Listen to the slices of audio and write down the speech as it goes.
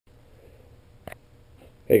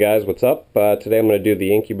Hey guys, what's up? Today I'm going to do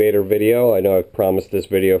the incubator video. I know I've promised this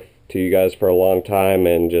video to you guys for a long time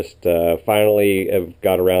and just finally have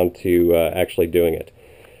got around to actually doing it.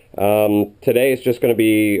 Today is just going to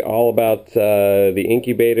be all about the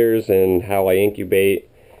incubators and how I incubate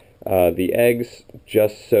the eggs,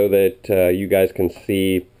 just so that you guys can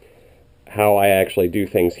see how I actually do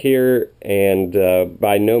things here. And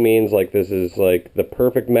by no means like this is like the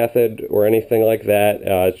perfect method or anything like that.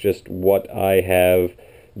 It's just what I have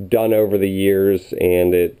done over the years,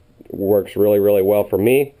 and it works really well for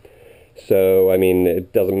me. So I mean,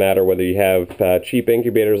 it doesn't matter whether you have cheap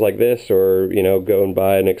incubators like this or, you know, go and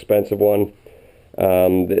buy an expensive one.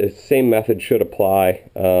 The same method should apply,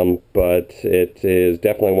 but it is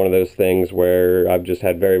definitely one of those things where I've just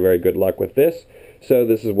had very good luck with this, so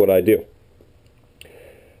this is what I do.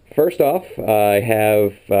 First off, I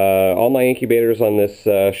have all my incubators on this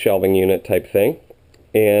shelving unit type thing,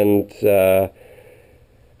 and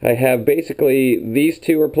I have basically these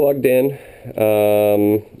two are plugged in.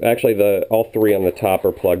 Actually, all three on the top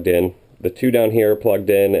are plugged in. The two down here are plugged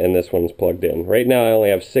in, and this one's plugged in. Right now, I only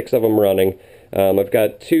have 6 of them running. I've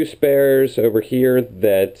got 2 spares over here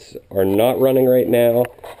that are not running right now,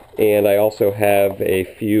 and I also have a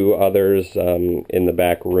few others in the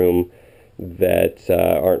back room that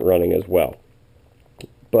aren't running as well.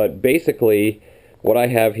 But basically, what I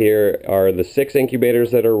have here are the 6 incubators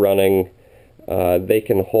that are running. They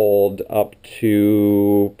can hold up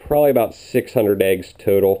to probably about 600 eggs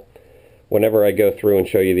total. Whenever I go through and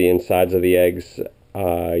show you the insides of the eggs,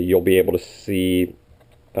 you'll be able to see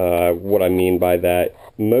what I mean by that.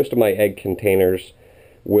 Most of my egg containers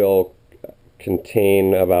will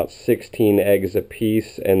contain about 16 eggs a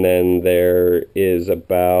piece, and then there is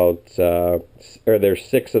about, there's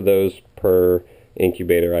 6 of those per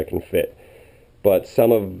incubator I can fit. But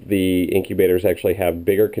some of the incubators actually have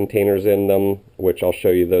bigger containers in them, which I'll show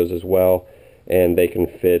you those as well. And they can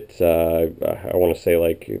fit, I want to say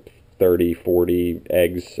like 30, 40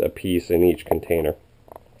 eggs a piece in each container.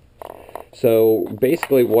 So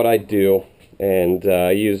basically what I do, and I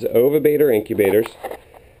use Ovibator incubators,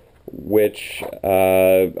 which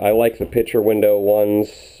I like the picture window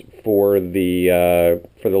ones for the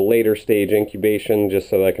later stage incubation, just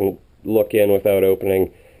so that I can look in without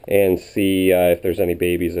opening and see if there's any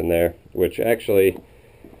babies in there, which actually,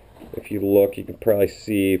 if you look, you can probably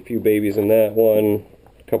see a few babies in that one,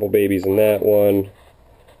 a couple babies in that one,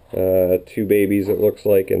 2 babies it looks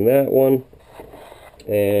like in that one,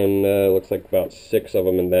 and looks like about 6 of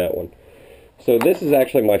them in that one. So this is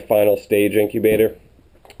actually my final stage incubator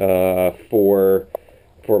for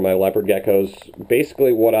my leopard geckos.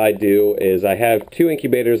 Basically what I do is I have 2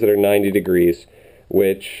 incubators that are 90 degrees,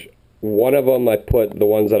 which one of them I put the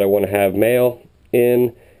ones that I want to have male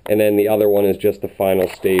in, and then the other one is just the final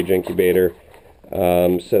stage incubator,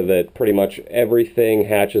 so that pretty much everything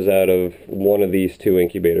hatches out of one of these 2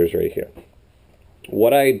 incubators right here.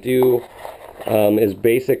 What I do is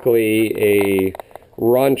basically a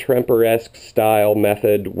Ron Tremper-esque style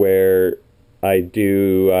method where I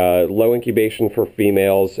do low incubation for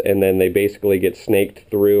females, and then they basically get snaked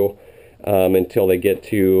through until they get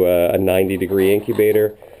to a 90-degree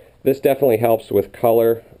incubator. This definitely helps with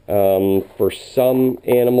color. For some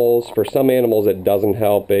animals it doesn't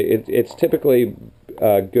help. It's typically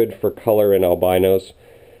good for color in albinos,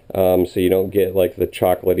 so you don't get like the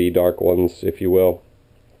chocolatey dark ones, if you will.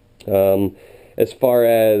 As far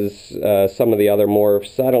as some of the other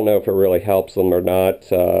morphs, I don't know if it really helps them or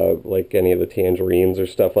not, like any of the tangerines or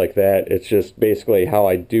stuff like that. It's just basically how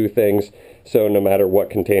I do things, so no matter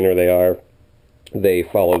what container they are, they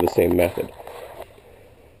follow the same method.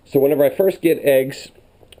 So whenever I first get eggs,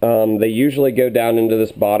 they usually go down into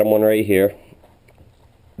this bottom one right here.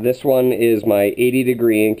 This one is my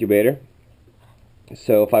 80-degree incubator.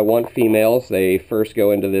 So if I want females, they first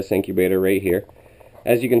go into this incubator right here.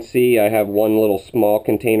 As you can see, I have one little small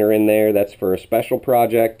container in there. That's for a special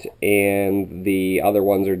project, and the other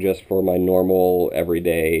ones are just for my normal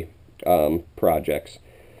everyday projects.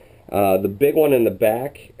 The big one in the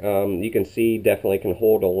back, you can see, definitely can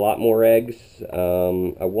hold a lot more eggs.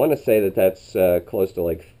 I want to say that that's close to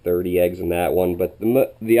like 30 eggs in that one, but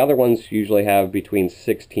the other ones usually have between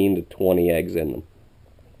 16 to 20 eggs in them.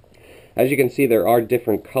 As you can see, there are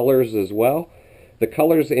different colors as well. The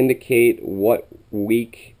colors indicate what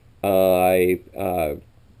week I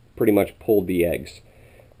pretty much pulled the eggs.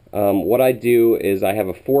 What I do is I have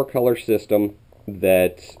a 4-color system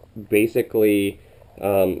that basically,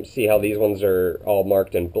 see how these ones are all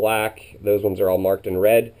marked in black, those ones are all marked in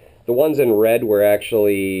red. The ones in red were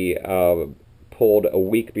actually pulled a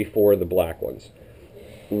week before the black ones.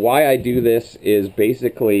 why I do this is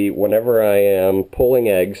basically whenever I am pulling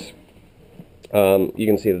eggs, you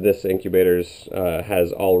can see that this incubator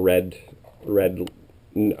has all red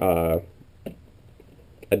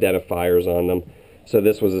identifiers on them. So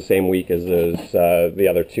this was the same week as those, the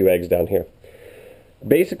other 2 eggs down here.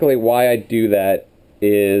 Basically, why I do that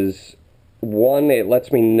is, one, it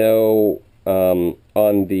lets me know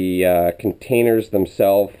on the containers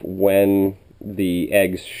themselves when the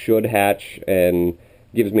eggs should hatch, and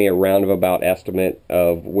gives me a roundabout estimate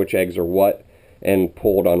of which eggs are what and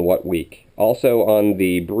pulled on what week. Also on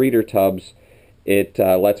the breeder tubs, it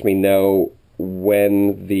lets me know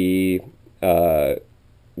when the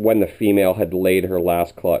female had laid her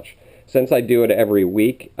last clutch. Since I do it every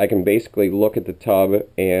week, I can basically look at the tub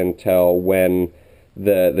and tell when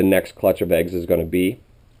the next clutch of eggs is going to be.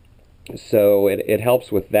 So it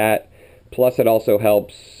helps with that. Plus it also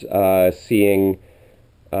helps seeing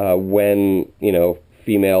when, you know,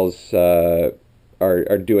 females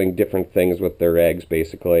are doing different things with their eggs,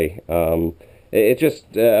 basically. It's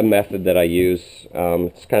just a method that I use.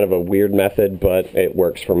 It's kind of a weird method, but it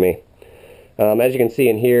works for me. As you can see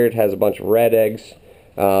in here, it has a bunch of red eggs,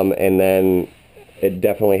 and then it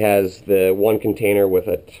definitely has the one container with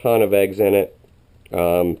a ton of eggs in it.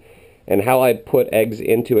 And how I put eggs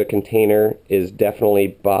into a container is definitely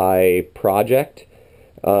by project,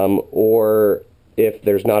 or if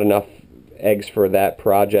there's not enough eggs for that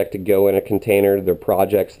project to go in a container, they're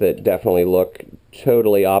projects that definitely look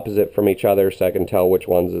totally opposite from each other, so I can tell which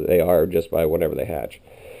ones they are just by whenever they hatch.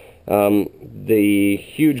 The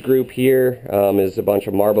huge group here is a bunch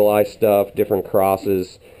of marble eye stuff, different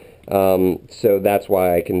crosses, so that's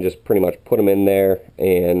why I can just pretty much put them in there,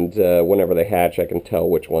 and whenever they hatch I can tell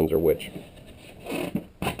which ones are which.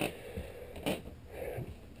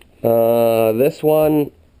 This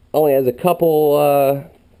one only has a couple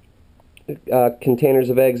containers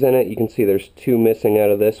of eggs in it. You can see there's 2 missing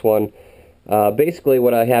out of this one. Basically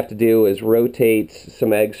what I have to do is rotate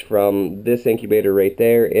some eggs from this incubator right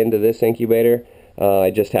there into this incubator.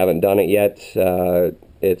 I just haven't done it yet.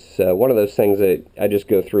 It's one of those things that I just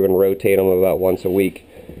go through and rotate them about once a week.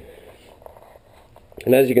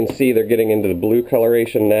 And as you can see, they're getting into the blue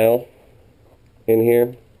coloration now in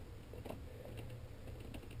here.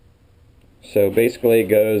 So basically it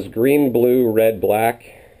goes green, blue, red,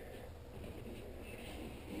 black.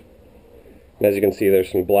 And as you can see,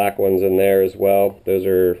 there's some black ones in there as well. Those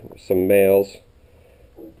are some males.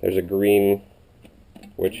 There's a green,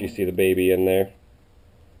 which you see the baby in there,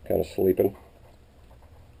 kind of sleeping.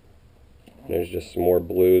 There's just some more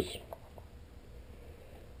blues.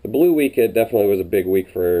 The blue week, it definitely was a big week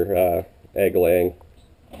for egg laying.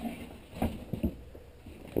 And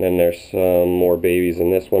then there's some more babies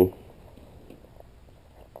in this one.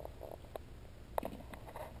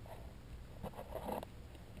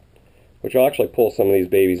 Which I'll actually pull some of these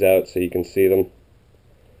babies out so you can see them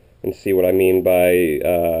and see what I mean by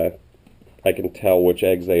I can tell which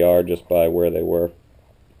eggs they are just by where they were.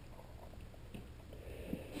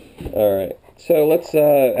 Alright, so let's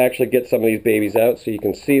actually get some of these babies out so you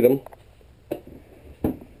can see them.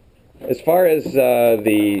 As far as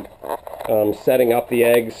the setting up the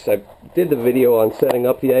eggs, I did the video on setting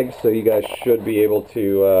up the eggs, so you guys should be able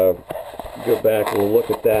to go back and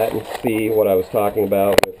look at that and see what I was talking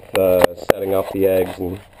about with setting up the eggs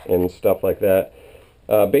and stuff like that.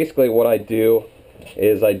 Basically what I do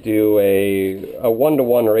is I do a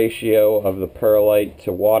 1-to-1 ratio of the perlite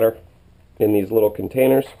to water in these little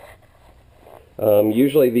containers.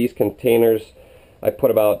 Usually these containers I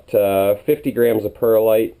put about 50 grams of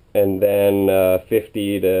perlite and then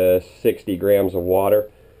 50 to 60 grams of water,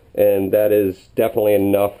 and that is definitely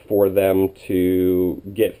enough for them to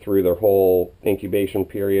get through their whole incubation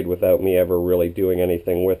period without me ever really doing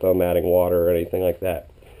anything with them, adding water or anything like that.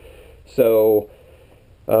 So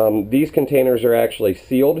these containers are actually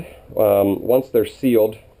sealed. Once they're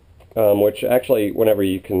sealed, which actually whenever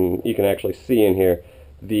you can actually see in here,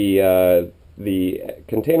 the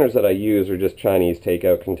containers that I use are just Chinese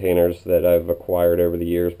takeout containers that I've acquired over the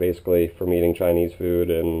years, basically from eating Chinese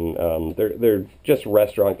food, and they're just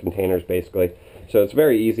restaurant containers basically. So it's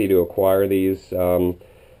very easy to acquire these.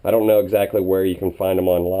 I don't know exactly where you can find them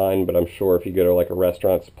online, but I'm sure if you go to like a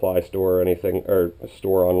restaurant supply store or anything, or a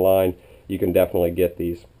store online, you can definitely get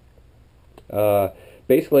these.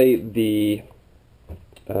 Basically the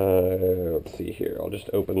let's see here, I'll just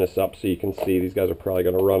open this up so you can see. These guys are probably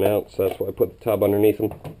going to run out, so that's why I put the tub underneath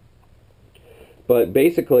them. But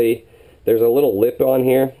basically there's a little lip on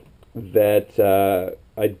here that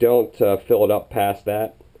I don't fill it up past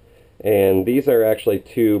that, and these are actually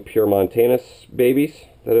 2 pure Montanus babies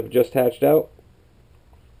that have just hatched out.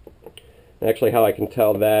 Actually, how I can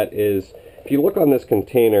tell that is, if you look on this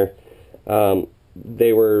container,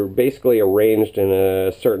 they were basically arranged in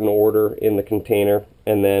a certain order in the container,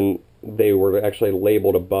 and then they were actually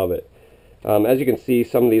labeled above it. As you can see,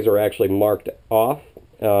 some of these are actually marked off.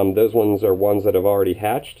 Those ones are ones that have already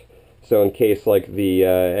hatched. So in case like the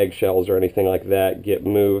eggshells or anything like that get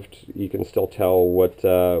moved, you can still tell what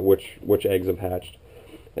which eggs have hatched.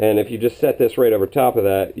 And if you just set this right over top of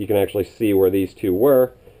that, you can actually see where these two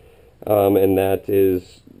were, and that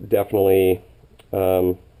is definitely,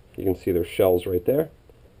 you can see their shells right there.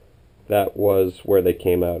 That was where they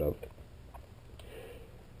came out of.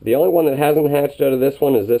 The only one that hasn't hatched out of this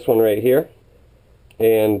one is this one right here.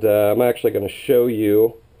 And I'm actually going to show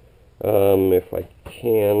you, if I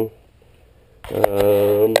can,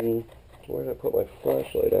 where did I put my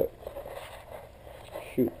flashlight at?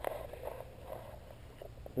 Shoot.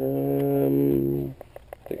 I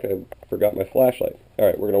think I forgot my flashlight.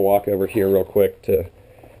 Alright, we're going to walk over here real quick to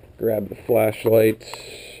grab the flashlight.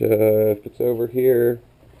 If it's over here.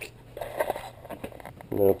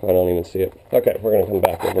 Nope, I don't even see it. Okay, we're going to come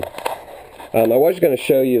back over. I was going to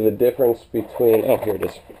show you the difference between... Oh, here it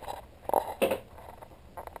is.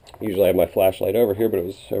 Usually I have my flashlight over here, but it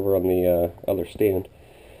was over on the other stand.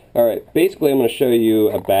 Alright, basically I'm going to show you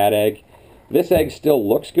a bad egg. This egg still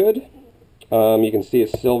looks good. You can see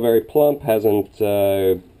it's still very plump, hasn't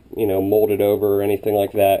molded over or anything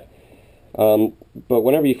like that. But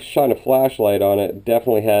whenever you shine a flashlight on it, it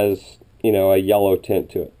definitely has, a yellow tint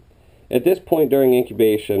to it. At this point during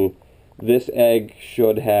incubation, this egg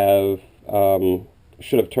should have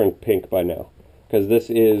turned pink by now, because this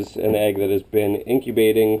is an egg that has been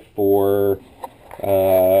incubating for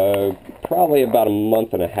probably about a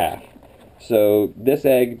month and a half. So this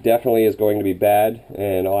egg definitely is going to be bad,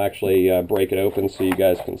 and I'll actually break it open so you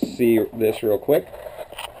guys can see this real quick.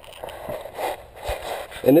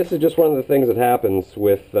 And this is just one of the things that happens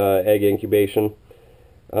with egg incubation,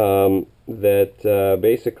 that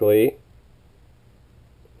basically,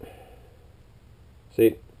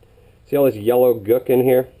 see all this yellow gook in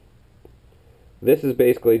here? This is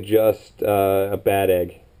basically just a bad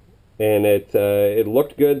egg, and it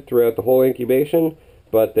looked good throughout the whole incubation,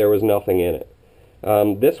 but there was nothing in it.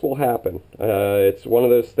 This will happen. It's one of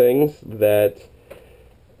those things that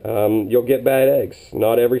you'll get bad eggs.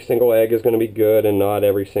 Not every single egg is going to be good, and not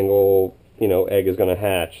every single egg is going to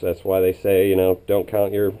hatch. That's why they say don't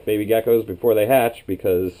count your baby geckos before they hatch,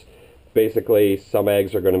 because basically some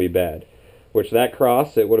eggs are going to be bad. Which that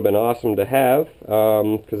cross, it would have been awesome to have,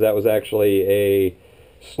 because that was actually a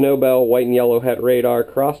Snowbell white and yellow het radar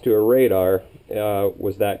cross to a radar,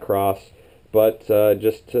 was that cross, but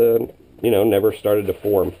just never started to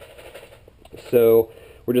form. So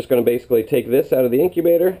we're just going to basically take this out of the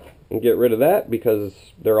incubator and get rid of that, because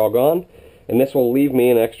they're all gone, and this will leave me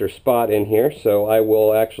an extra spot in here. So I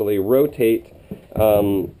will actually rotate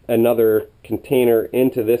another container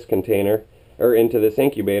into this container, or into this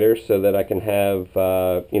incubator, so that I can have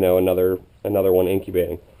another one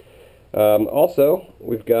incubating. Also,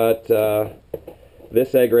 we've got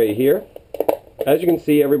this egg right here. As you can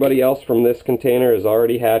see, everybody else from this container is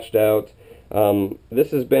already hatched out.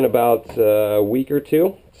 This has been about a week or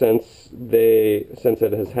two since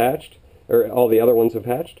it has hatched, or all the other ones have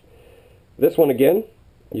hatched. This one again,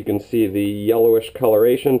 you can see the yellowish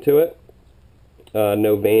coloration to it.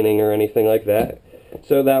 No veining or anything like that.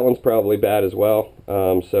 So that one's probably bad as well.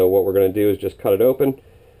 So what we're going to do is just cut it open,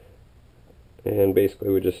 and basically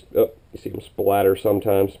we just, you see them splatter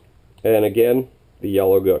sometimes. And again, the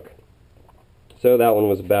yellow gook. So that one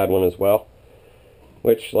was a bad one as well,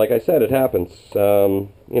 which, like I said, it happens.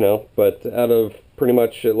 But out of pretty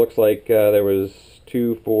much, it looks like there was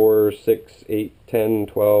 2, 4, 6, 8, 10,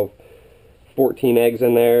 12, 14 eggs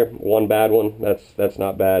in there. One bad one. That's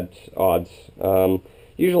not bad odds.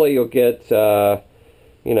 Usually you'll get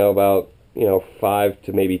about 5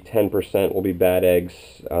 to maybe 10% will be bad eggs,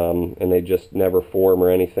 and they just never form or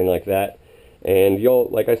anything like that. And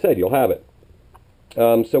like I said, you'll have it.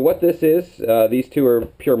 So what this is, these two are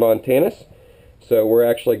pure Montanus. So we're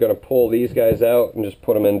actually going to pull these guys out and just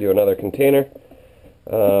put them into another container.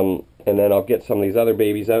 And then I'll get some of these other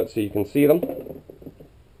babies out so you can see them.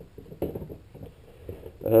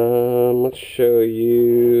 Let's show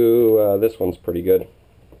you, this one's pretty good.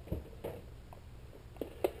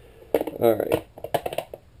 Alright,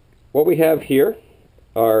 what we have here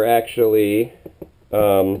are actually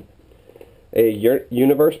a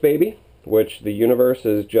universe baby, which the universe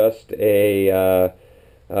is just a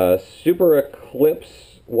super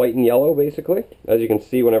eclipse white and yellow, basically. As you can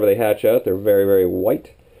see, whenever they hatch out, they're very, very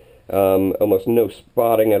white. Almost no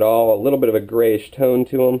spotting at all, a little bit of a grayish tone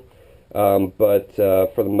to them. but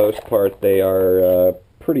for the most part they are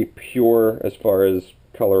pretty pure as far as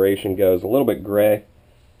coloration goes. A little bit gray,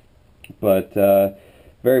 but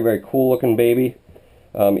very, very cool looking baby.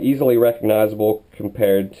 Easily recognizable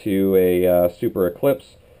compared to a Super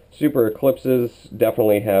Eclipse. Super Eclipses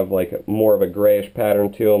definitely have like more of a grayish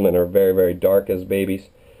pattern to them and are very, very dark as babies.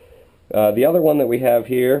 The other one that we have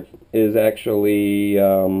here is actually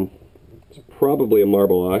probably a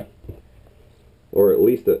marble eye, or at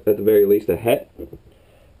least at the very least a het.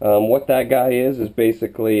 What that guy is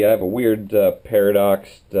basically, I have a weird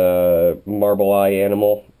paradoxed marble eye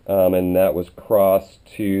animal, and that was crossed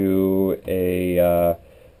to a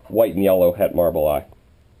white and yellow het marble eye.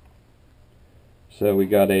 So we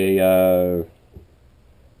got the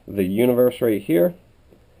universe right here,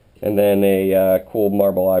 and then a cool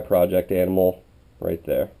marble eye project animal right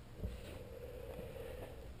there.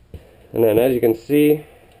 And then as you can see,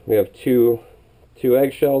 we have two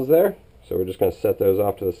eggshells there, so we're just going to set those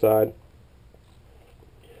off to the side.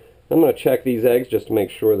 I'm going to check these eggs just to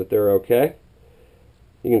make sure that they're okay.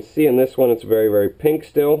 You can see in this one it's very, very pink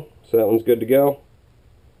still, so that one's good to go.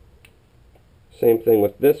 Same thing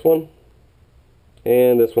with this one.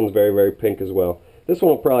 And this one's very, very pink as well. This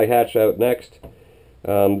one will probably hatch out next.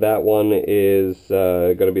 That one is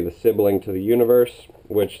going to be the sibling to the universe,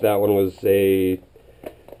 which that one was a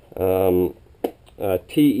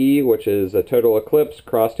TE, which is a total eclipse,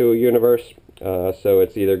 crossed to a universe. So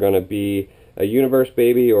it's either going to be a universe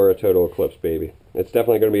baby or a total eclipse baby. It's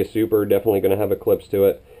definitely going to be a super, definitely going to have eclipse to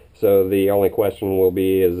it. So the only question will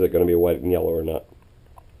be, is it going to be white and yellow or not?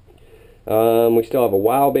 We still have a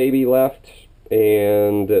WoW baby left,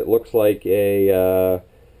 and it looks like a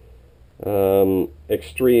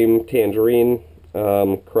extreme tangerine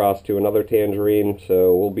crossed to another tangerine,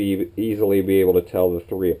 so we'll easily be able to tell the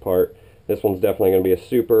three apart. This one's definitely going to be a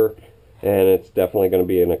super, and it's definitely going to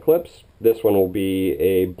be an eclipse. This one will be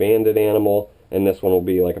a banded animal, and this one will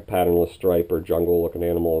be like a patternless stripe or jungle looking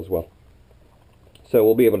animal as well. So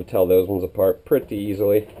we'll be able to tell those ones apart pretty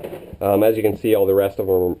easily. As you can see, all the rest of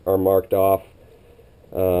them are marked off,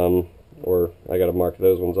 or I got to mark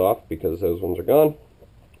those ones off because those ones are gone.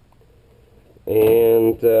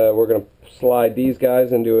 And we're going to slide these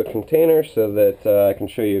guys into a container so that I can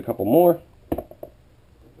show you a couple more.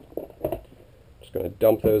 Just going to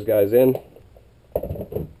dump those guys in.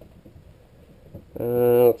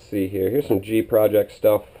 Let's see here. Here's some G Project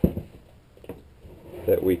stuff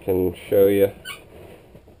that we can show you.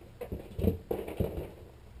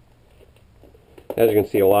 As you can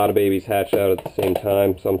see, a lot of babies hatch out at the same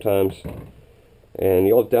time sometimes, and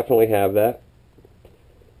you'll definitely have that.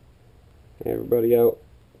 Everybody out.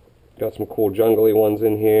 Got some cool jungly ones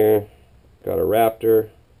in here. Got a raptor.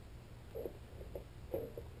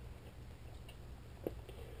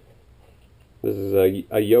 This is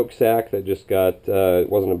a yolk sac that just got, it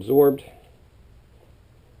wasn't absorbed.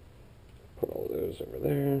 Put all those over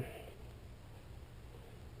there.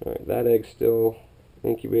 Alright, that egg's still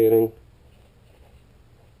incubating.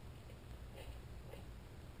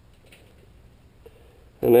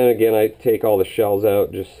 And then again, I take all the shells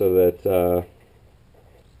out just so that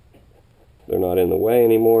they're not in the way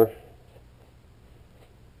anymore.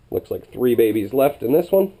 Looks like 3 babies left in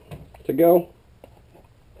this one to go.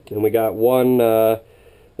 And we got one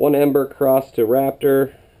ember crossed to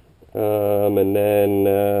raptor, and then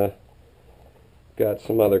got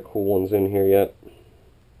some other cool ones in here yet.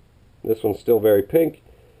 This one's still very pink.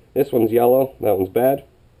 This one's yellow. That one's bad,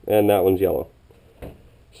 and that one's yellow.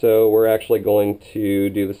 So we're actually going to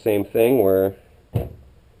do the same thing where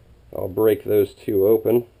I'll break those two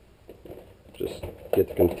open. Just get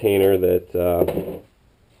the container that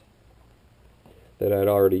I'd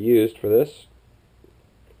already used for this.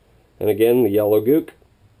 And again, the yellow gook.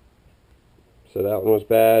 So that one was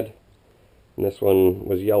bad. And this one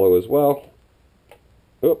was yellow as well.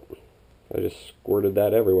 Oop, I just squirted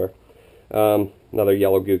that everywhere. Another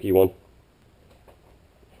yellow gooky one.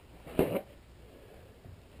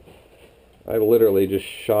 I literally just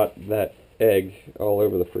shot that egg all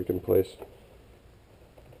over the freaking place.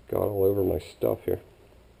 Got all over my stuff here.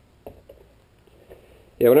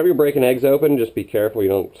 Yeah, whenever you're breaking eggs open, just be careful you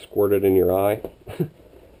don't squirt it in your eye.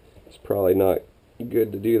 It's probably not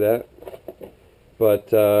good to do that.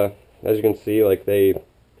 But as you can see, like they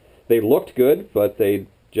looked good, but they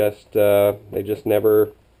just never,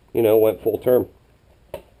 you know, went full term.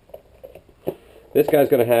 This guy's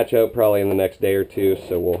going to hatch out probably in the next day or two,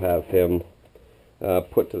 so we'll have him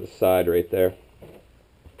put to the side right there.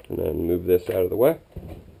 And then move this out of the way.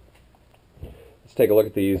 Let's take a look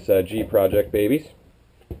at these G Project babies.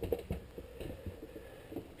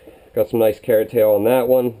 Got some nice carrot tail on that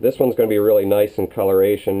one. This one's going to be really nice in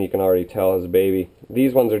coloration. You can already tell as a baby.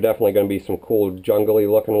 These ones are definitely going to be some cool jungly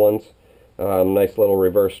looking ones. Nice little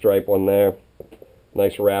reverse stripe one there.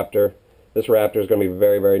 Nice raptor. This raptor is going to be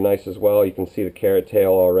very, very nice as well. You can see the carrot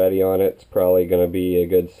tail already on it. It's probably going to be a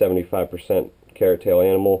good 75% carrot tail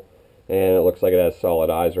animal. And it looks like it has solid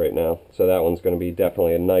eyes right now. So that one's going to be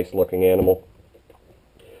definitely a nice looking animal.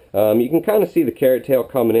 You can kind of see the carrot tail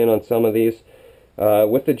coming in on some of these.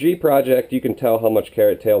 With the G project, you can tell how much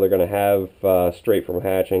carrot tail they're going to have straight from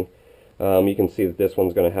hatching. You can see that this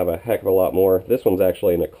one's going to have a heck of a lot more. This one's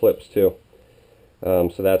actually an eclipse too.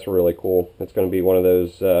 So that's really cool. It's going to be one of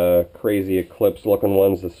those crazy eclipse looking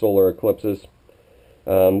ones, the solar eclipses.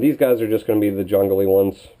 These guys are just going to be the jungly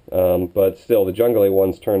ones, but still the jungly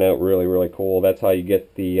ones turn out really, really cool. That's how you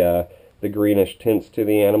get the greenish tints to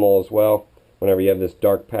the animal as well, whenever you have this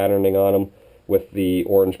dark patterning on them with the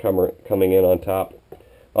orange coming in on top.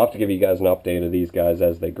 I'll have to give you guys an update of these guys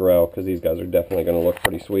as they grow, because these guys are definitely going to look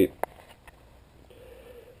pretty sweet.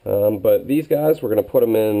 But these guys, we're going to put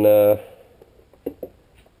them in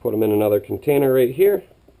another container right here,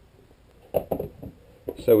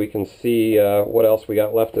 so we can see what else we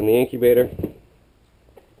got left in the incubator.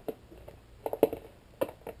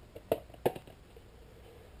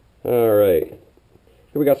 Alright, here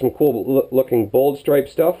we got some cool looking bold stripe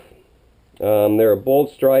stuff. They're a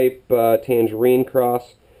bold stripe tangerine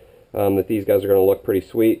cross that these guys are going to look pretty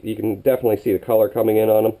sweet. You can definitely see the color coming in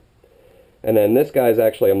on them. And then this guy is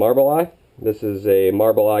actually a marble eye. This is a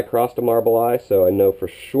marble eye crossed to marble eye, so I know for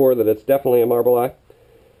sure that it's definitely a marble eye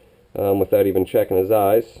without even checking his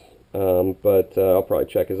eyes. But I'll probably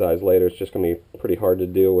check his eyes later. It's just going to be pretty hard to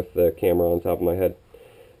do with the camera on top of my head.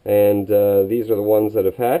 And these are the ones that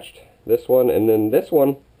have hatched. This one, and then this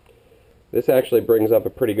one. This actually brings up a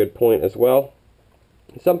pretty good point as well.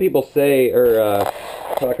 Some people say, or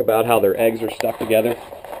talk about how their eggs are stuck together.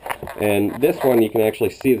 And this one, you can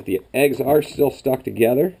actually see that the eggs are still stuck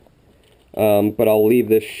together. But I'll leave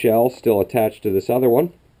this shell still attached to this other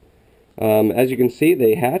one. As you can see,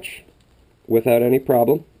 they hatch without any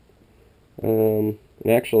problem. And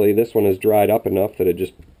actually, this one is dried up enough that it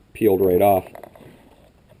just peeled right off.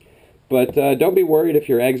 But don't be worried if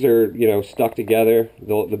your eggs are, stuck together.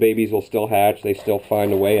 The babies will still hatch. They still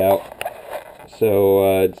find a way out.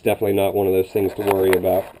 So it's definitely not one of those things to worry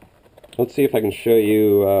about. Let's see if I can show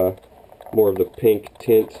you more of the pink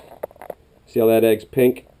tint. See how that egg's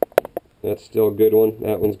pink? That's still a good one.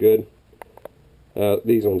 That one's good.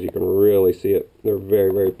 These ones, you can really see it. They're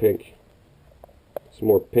very, very pink. Some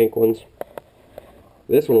more pink ones.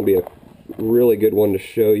 This one will be a really good one to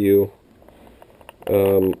show you.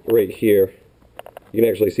 Right here, you can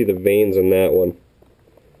actually see the veins in that one.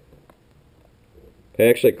 I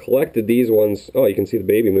actually collected these ones. Oh, you can see the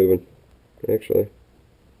baby moving, actually.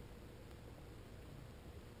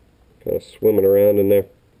 Kind of swimming around in there.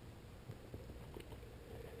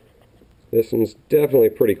 This one's definitely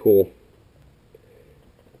pretty cool.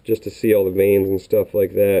 Just to see all the veins and stuff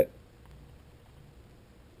like that.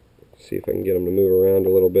 See if I can get them to move around a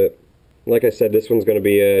little bit. Like I said, this one's going to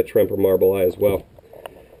be a Tremper marble eye as well.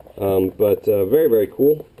 But very, very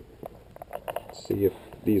cool. Let's see if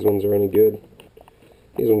these ones are any good.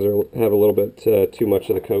 These ones have a little bit too much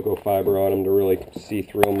of the cocoa fiber on them to really see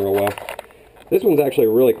through them real well. This one's actually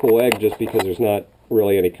a really cool egg just because there's not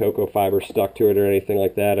really any cocoa fiber stuck to it or anything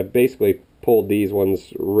like that. I basically pulled these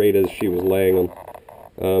ones right as she was laying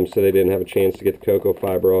them, so they didn't have a chance to get the cocoa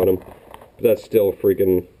fiber on them. But that's still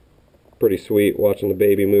freaking pretty sweet watching the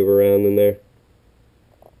baby move around in there.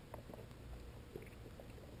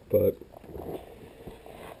 But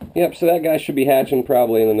yep, so that guy should be hatching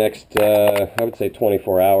probably in the next I would say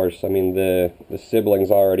 24 hours. I mean, the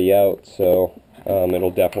sibling's already out, so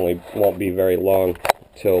it'll definitely won't be very long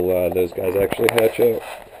till those guys actually hatch out.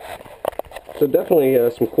 So definitely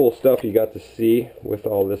some cool stuff you got to see with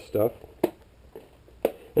all this stuff.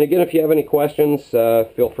 And again, if you have any questions,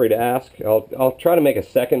 feel free to ask. I'll try to make a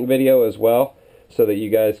second video as well, so that you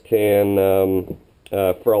guys can,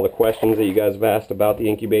 for all the questions that you guys have asked about the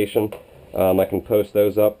incubation, I can post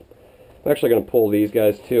those up. I'm actually going to pull these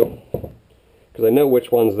guys too, because I know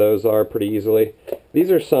which ones those are pretty easily. These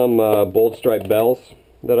are some bold stripe bells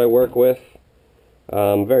that I work with.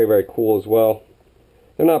 Very, very cool as well.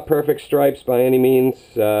 They're not perfect stripes by any means,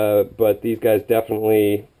 but these guys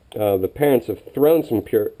definitely... the parents have thrown some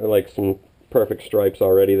some perfect stripes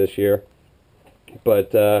already this year,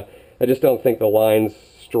 but I just don't think the line's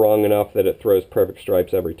strong enough that it throws perfect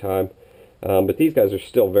stripes every time. But these guys are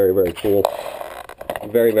still very, very cool.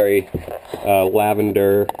 Very, very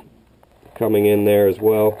lavender coming in there as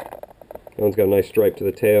well. That one's got a nice stripe to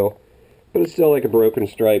the tail. But it's still like a broken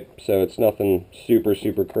stripe, so it's nothing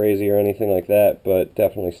super crazy or anything like that, but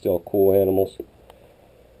definitely still cool animals.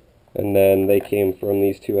 And then they came from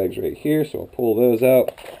these 2 eggs right here, so I'll pull those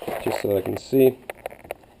out just so I can see.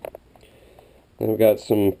 Then we've got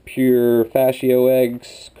some pure fascio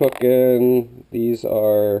eggs cooking. These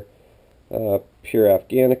are pure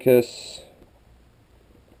Afghanicus.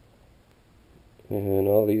 And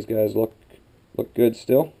all these guys look good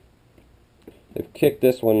still. They've kicked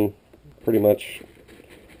this one pretty much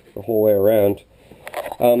the whole way around.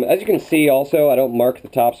 As you can see also, I don't mark the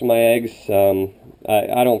tops of my eggs.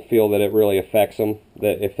 I don't feel that it really affects them,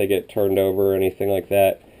 that if they get turned over or anything like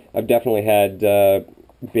that. I've definitely had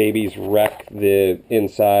babies wreck the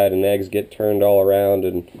inside and eggs get turned all around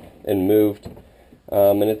and moved.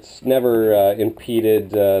 And it's never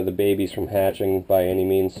impeded the babies from hatching by any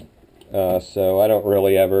means. So I don't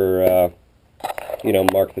really ever, you know,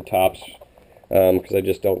 mark the tops because I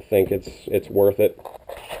just don't think it's worth it.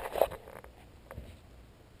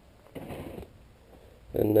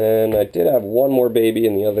 And then I did have one more baby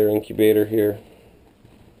in the other incubator here.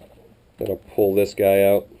 I'm going to pull this guy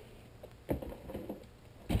out.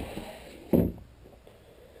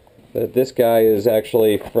 This guy is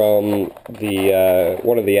actually from the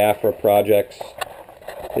one of the Afra projects.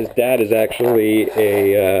 His dad is actually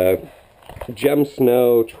a gem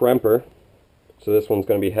snow tremper. So this one's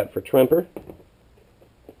going to be het for tremper.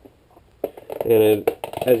 And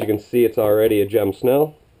as you can see, it's already a gem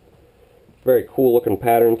snow. Very cool looking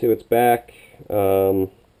pattern to its back. There's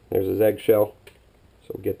his eggshell,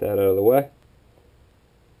 so we'll get that out of the way.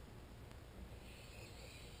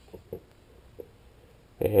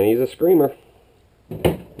 And he's a screamer,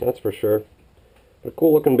 that's for sure. But a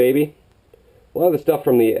cool looking baby. A lot of the stuff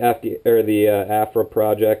from the Afra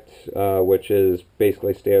project, which is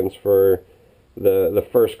basically stands for the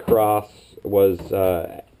first cross, was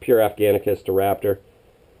pure Afghanicus to Raptor.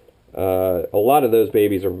 A lot of those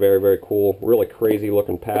babies are very cool, really crazy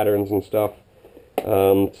looking patterns and stuff.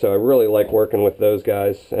 So I really like working with those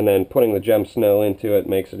guys, and then putting the gem snow into it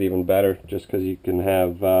makes it even better, just because you can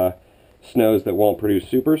have snows that won't produce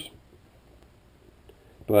supers.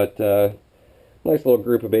 But nice little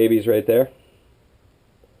group of babies right there.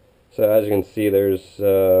 So as you can see, there's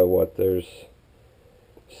there's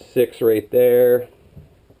 6 right there.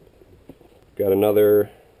 Got another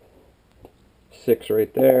 6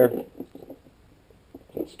 right there.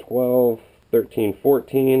 That's 12, 13,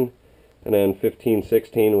 14, and then 15,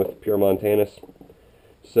 16 with pure Montanus.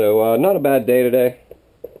 So not a bad day today.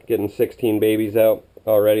 Getting 16 babies out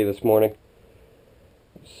already this morning.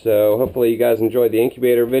 So hopefully you guys enjoyed the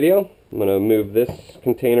incubator video. I'm going to move this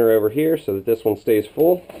container over here so that this one stays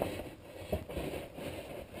full.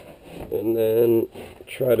 And then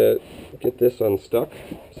try to get this unstuck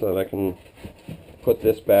so that I can put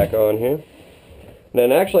this back on here. And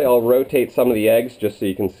then actually I'll rotate some of the eggs just so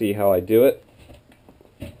you can see how I do it.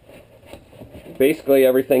 Basically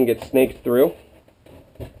everything gets snaked through.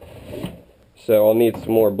 So I'll need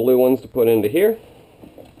some more blue ones to put into here.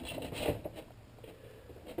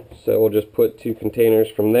 So we'll just put 2 containers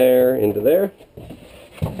from there into there.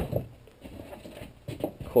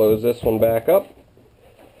 Close this one back up.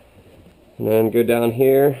 And then go down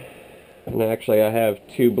here. And actually I have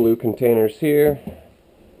 2 blue containers here.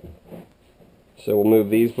 So we'll move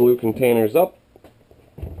these blue containers up.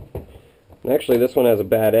 And actually this one has a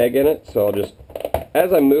bad egg in it, so I'll just,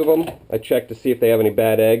 as I move them, I check to see if they have any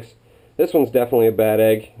bad eggs. This one's definitely a bad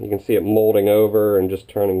egg. You can see it molding over and just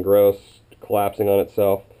turning gross, collapsing on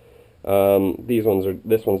itself. This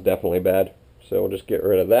one's definitely bad, so we'll just get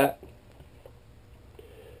rid of that.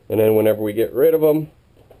 And then whenever we get rid of them,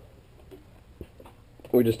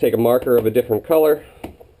 we just take a marker of a different color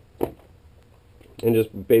and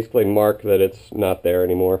just basically mark that it's not there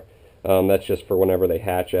anymore. That's just for whenever they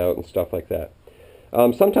hatch out and stuff like that.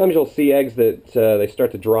 Sometimes you'll see eggs that they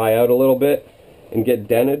start to dry out a little bit and get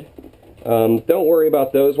dented. Don't worry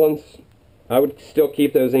about those ones. I would still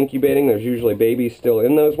keep those incubating. There's usually babies still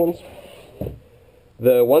in those ones.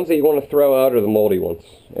 The ones that you want to throw out are the moldy ones.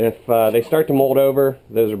 If they start to mold over,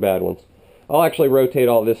 those are bad ones. I'll actually rotate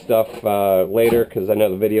all this stuff later because I know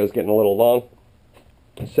the video is getting a little long.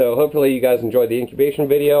 So hopefully you guys enjoyed the incubation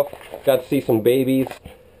video. Got to see some babies.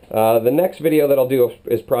 The next video that I'll do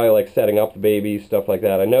is probably like setting up the babies, stuff like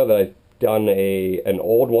that. I know that I've done an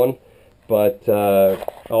old one, but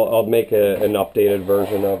I'll make an updated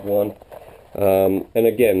version of one. And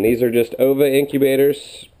again, these are just ova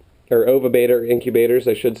incubators, or ovibator incubators,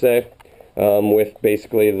 I should say, with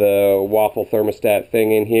basically the waffle thermostat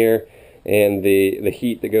thing in here and the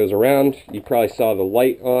heat that goes around. You probably saw the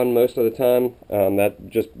light on most of the time. That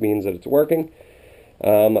just means that it's working.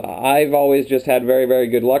 I've always just had very, very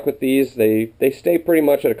good luck with these. They stay pretty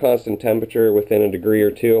much at a constant temperature within a degree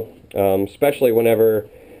or two, especially whenever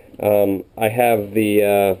I have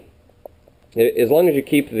the, as long as you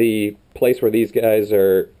keep the place where these guys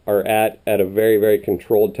are at a very, very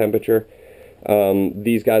controlled temperature,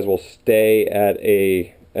 these guys will stay at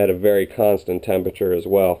a very constant temperature as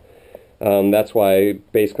well. That's why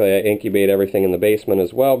basically I incubate everything in the basement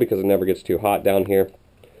as well, because it never gets too hot down here.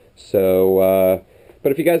 So,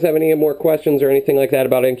 but if you guys have any more questions or anything like that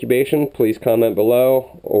about incubation, please comment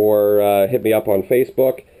below or hit me up on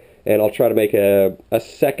Facebook, and I'll try to make a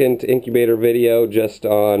second incubator video just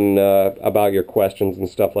on about your questions and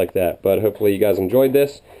stuff like that. But hopefully you guys enjoyed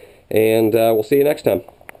this, and we'll see you next time.